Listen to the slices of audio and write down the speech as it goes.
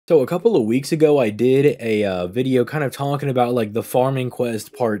So a couple of weeks ago, I did a video kind of talking about like the farming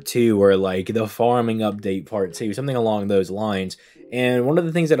quest part 2 or like the farming update part 2, something along those lines. And one of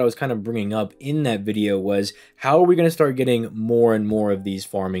the things that I was kind of bringing up in that video was how are we going to start getting more and more of these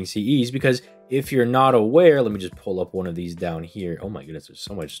farming CEs? Because if you're not aware, let me just pull up one of these down here. Oh my goodness, there's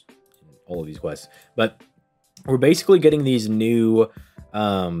so much in all of these quests. But we're basically getting these new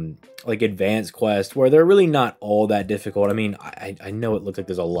like advanced quests where they're really not all that difficult. I mean, I know it looks like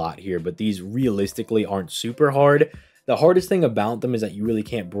there's a lot here, but these realistically aren't super hard. The hardest thing about them is that you really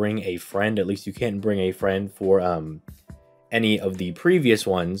can't bring a friend. At least you can't bring a friend for any of the previous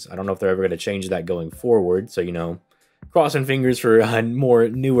ones. I don't know if they're ever going to change that going forward. So, you know, crossing fingers for more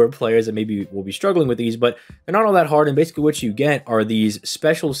newer players that maybe will be struggling with these, but they're not all that hard. And basically what you get are these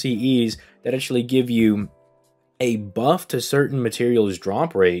special CEs that actually give you a buff to certain materials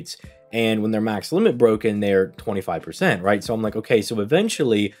drop rates, and when they're max limit broken, they're 25%, right? So I'm like, okay, so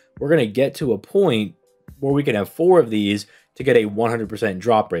eventually we're going to get to a point where we can have 4 of these to get a 100%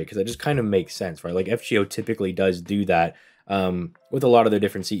 drop rate, because that just kind of makes sense, right? Like FGO typically does do that with a lot of their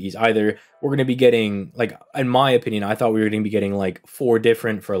different CEs. Either we're going to be getting, like, in my opinion, I thought we were going to be getting like 4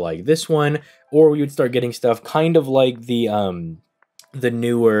 different for like this one, or we would start getting stuff kind of like the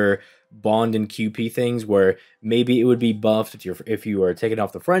newer Bond and QP things, where maybe it would be buffed if you were taken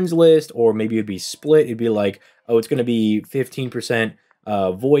off the friends list, or maybe it'd be split. It'd be like, oh, it's going to be 15%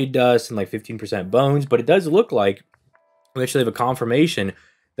 void dust and like 15% bones. But it does look like we actually have a confirmation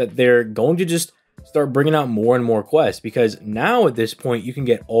that they're going to just start bringing out more and more quests, because now at this point you can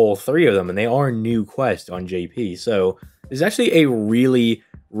get all 3 of them, and they are new quests on JP. So this is actually a really,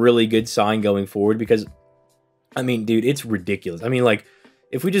 really good sign going forward, because I mean, dude, it's ridiculous. I mean, like,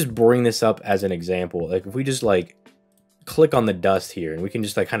 if we just bring this up as an example, like if we just like click on the dust here, and we can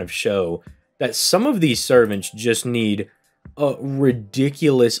just like kind of show that some of these servants just need a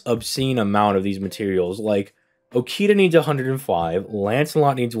ridiculous, obscene amount of these materials. Like Okita needs 105,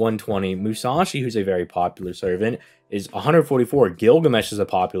 Lancelot needs 120, Musashi, who's a very popular servant, is 144, Gilgamesh is a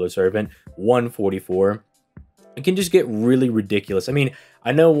popular servant, 144. It can just get really ridiculous. I mean,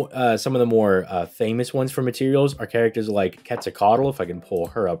 I know some of the more famous ones for materials are characters like Quetzalcoatl, if I can pull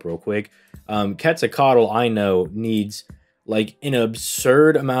her up real quick. Quetzalcoatl, I know, needs like an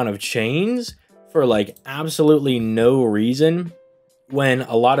absurd amount of chains for like absolutely no reason, when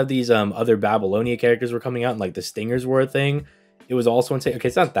a lot of these other Babylonia characters were coming out and like the stingers were a thing. It was also insane. Okay,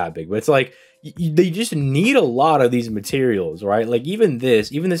 it's not that big, but it's like they just need a lot of these materials, right? Like even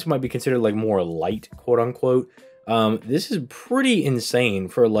this might be considered like more light, quote unquote. This is pretty insane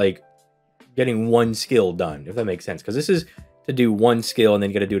for like getting one skill done, if that makes sense, because this is to do one skill and then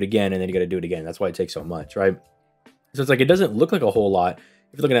you got to do it again and then you got to do it again. That's why it takes so much, right? So it's like it doesn't look like a whole lot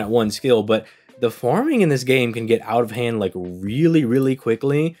if you're looking at one skill, but the farming in this game can get out of hand like really, really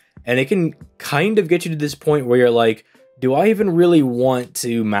quickly, and it can kind of get you to this point where you're like, do I even really want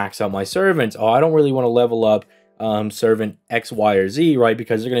to max out my servants? Oh, I don't really want to level up servant X, Y, or Z, right?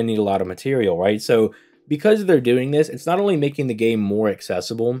 Because they're going to need a lot of material, right? So because they're doing this, it's not only making the game more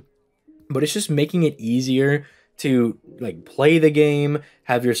accessible, but it's just making it easier to like play the game,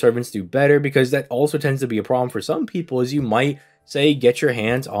 have your servants do better, because that also tends to be a problem for some people. Is you might say get your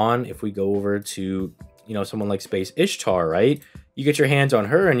hands on, if we go over to, you know, someone like Space Ishtar, right? You get your hands on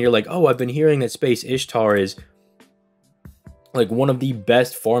her and you're like, oh, I've been hearing that Space Ishtar is like one of the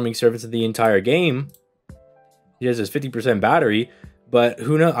best farming servants of the entire game. He has his 50% battery, but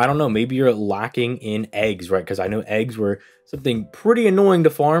who knows? I don't know. Maybe you're lacking in eggs, right? Because I know eggs were something pretty annoying to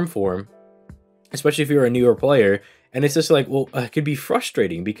farm for, especially if you're a newer player. And it's just like, well, it could be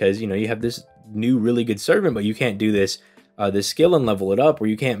frustrating because, you know, you have this new really good servant, but you can't do this skill and level it up, or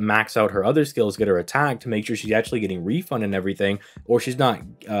you can't max out her other skills, get her attack to make sure she's actually getting refund and everything, or she's not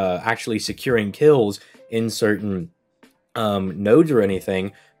actually securing kills in certain nodes or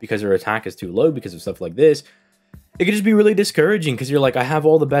anything because her attack is too low because of stuff like this. It could just be really discouraging because you're like, I have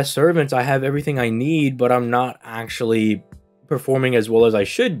all the best servants, I have everything I need, but I'm not actually performing as well as I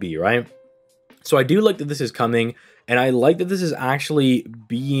should be, right? So I do like that this is coming, and I like that this is actually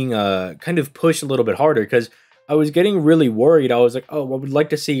being kind of pushed a little bit harder, because I was getting really worried. I was like, oh, I would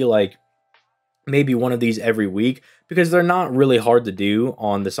like to see like maybe one of these every week, because they're not really hard to do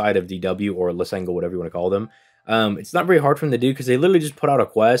on the side of DW or Lisengo, whatever you want to call them. It's not very hard for them to do because they literally just put out a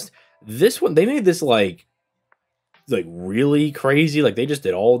quest. This one, they made this like really crazy. Like they just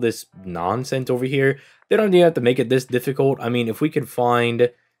did all this nonsense over here. They don't even have to make it this difficult. I mean, if we could find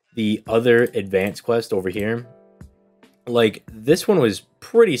the other advanced quest over here, like this one was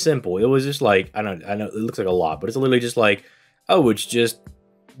pretty simple. It was just like, I know it looks like a lot, but it's literally just like, oh, it's just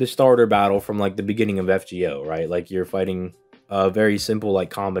the starter battle from like the beginning of FGO, right? Like you're fighting a very simple like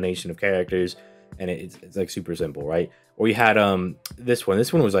combination of characters, and it's like super simple, right? Or you had this one.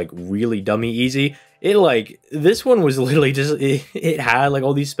 This one was like really dummy easy. This one was literally just it had like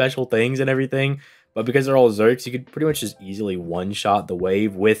all these special things and everything, but because they're all Zerks, you could pretty much just easily one-shot the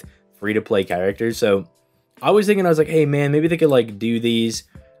wave with free-to-play characters. So I was thinking, I was like, hey man, maybe they could like do these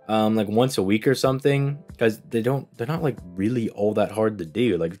like once a week or something, because they're not like really all that hard to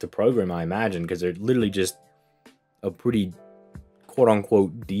do, like to program, I imagine, because they're literally just a pretty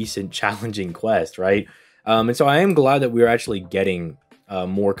quote-unquote decent challenging quest, right? And so I am glad that we're actually getting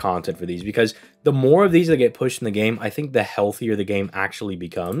more content for these, because the more of these that get pushed in the game, I think the healthier the game actually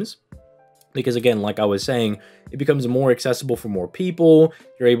becomes. Because again, like I was saying, it becomes more accessible for more people.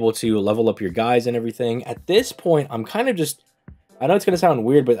 You're able to level up your guys and everything. At this point, I'm kind of just, I know it's going to sound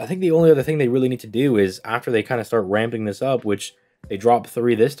weird, but I think the only other thing they really need to do is, after they kind of start ramping this up, which they dropped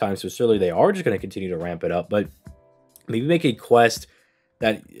 3 this time, so surely they are just going to continue to ramp it up, but maybe make a quest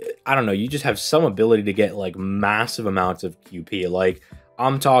that, I don't know, you just have some ability to get like massive amounts of QP. Like,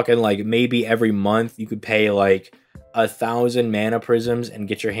 I'm talking like maybe every month you could pay like 1,000 mana prisms and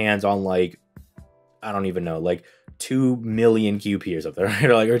get your hands on like, I don't even know, like 2 million QP or something,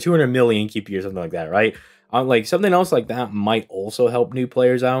 right? Or 200 million QP or something like that, right? Like something else like that might also help new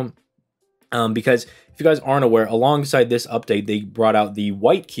players out. Because if you guys aren't aware, alongside this update, they brought out the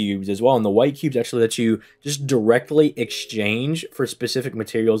white cubes as well. And the white cubes actually let you just directly exchange for specific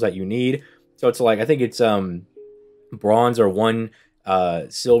materials that you need. So it's like, I think it's bronze are 1,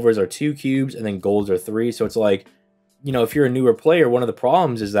 silvers are 2 cubes, and then golds are 3. So it's like, you know, if you're a newer player, one of the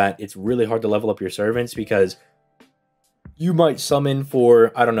problems is that it's really hard to level up your servants, because you might summon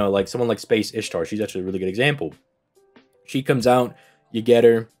for, I don't know, like someone like Space Ishtar. She's actually a really good example. She comes out, you get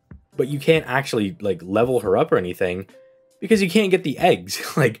her, but you can't actually like level her up or anything because you can't get the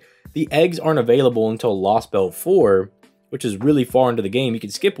eggs. Like, the eggs aren't available until Lost Belt 4, which is really far into the game. You can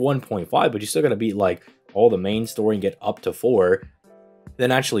skip 1.5, but you're still gonna beat like all the main story and get up to 4. Then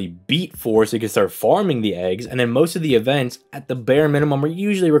actually beat 4 so you can start farming the eggs. And then most of the events, at the bare minimum, are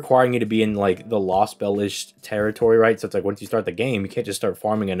usually requiring you to be in like the Lost Belt-ish territory, right? So it's like, once you start the game, you can't just start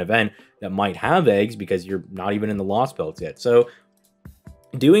farming an event that might have eggs because you're not even in the Lost Belts yet. So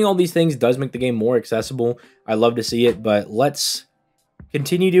doing all these things does make the game more accessible. I love to see it, but let's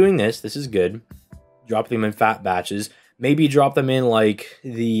continue doing this. This is good. Drop them in fat batches. Maybe drop them in like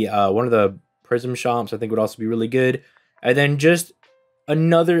the one of the prism shops, I think would also be really good. And then just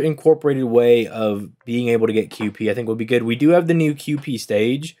another incorporated way of being able to get QP, I think would be good. We do have the new QP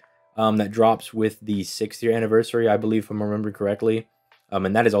stage that drops with the 6th year anniversary, I believe, if I'm remembering correctly.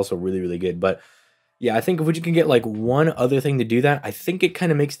 And that is also really, really good. But yeah, I think if we can get like one other thing to do that, I think it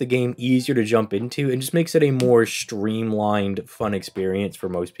kind of makes the game easier to jump into and just makes it a more streamlined, fun experience for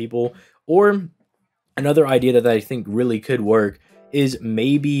most people. Or another idea that I think really could work is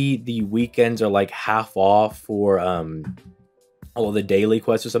maybe the weekends are like half off for all of the daily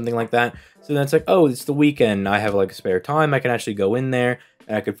quests or something like that. So then it's like, oh, it's the weekend, I have like spare time, I can actually go in there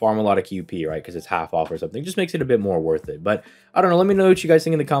and I could farm a lot of QP, right? Because it's half off or something. Just makes it a bit more worth it. But I don't know, let me know what you guys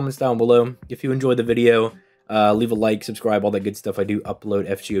think in the comments down below. If you enjoyed the video, leave a like, subscribe, all that good stuff. I do upload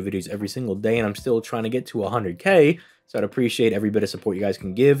FGO videos every single day, and I'm still trying to get to 100K. So I'd appreciate every bit of support you guys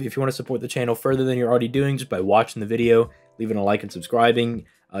can give. If you want to support the channel further than you're already doing, just by watching the video, leaving a like and subscribing,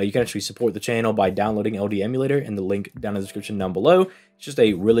 you can actually support the channel by downloading LD Emulator, and the link down in the description down below. It's just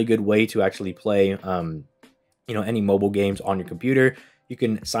a really good way to actually play, you know, any mobile games on your computer. You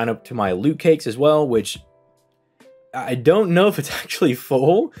can sign up to my Lootcakes as well, which I don't know if it's actually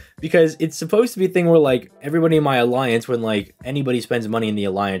full, because it's supposed to be a thing where like everybody in my alliance, when like anybody spends money in the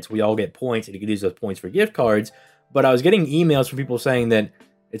alliance, we all get points, and you can use those points for gift cards. But I was getting emails from people saying that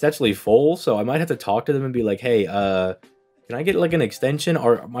it's actually full, so I might have to talk to them and be like, hey, can I get like an extension?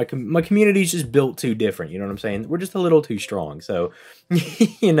 Or my community is just built too different, you know what I'm saying? We're just a little too strong, so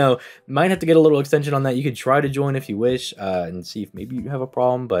you know, might have to get a little extension on that. You could try to join if you wish, and see if maybe you have a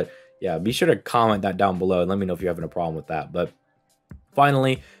problem. But yeah, be sure to comment that down below and let me know if you're having a problem with that. But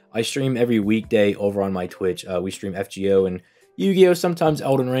finally, I stream every weekday over on my Twitch. We stream FGO and Yu-Gi-Oh!, sometimes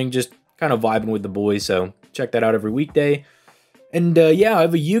Elden Ring, just kind of vibing with the boys. So check that out every weekday. And yeah, I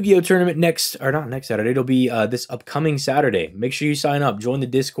have a Yu-Gi-Oh! Tournament not next Saturday, it'll be this upcoming Saturday. Make sure you sign up, join the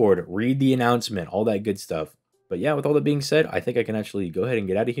Discord, read the announcement, all that good stuff. But yeah, with all that being said, I think I can actually go ahead and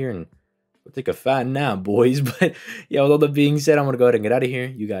get out of here and we'll take a fat nap, boys. But yeah, with all that being said, I'm going to go ahead and get out of here.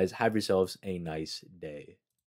 You guys have yourselves a nice day.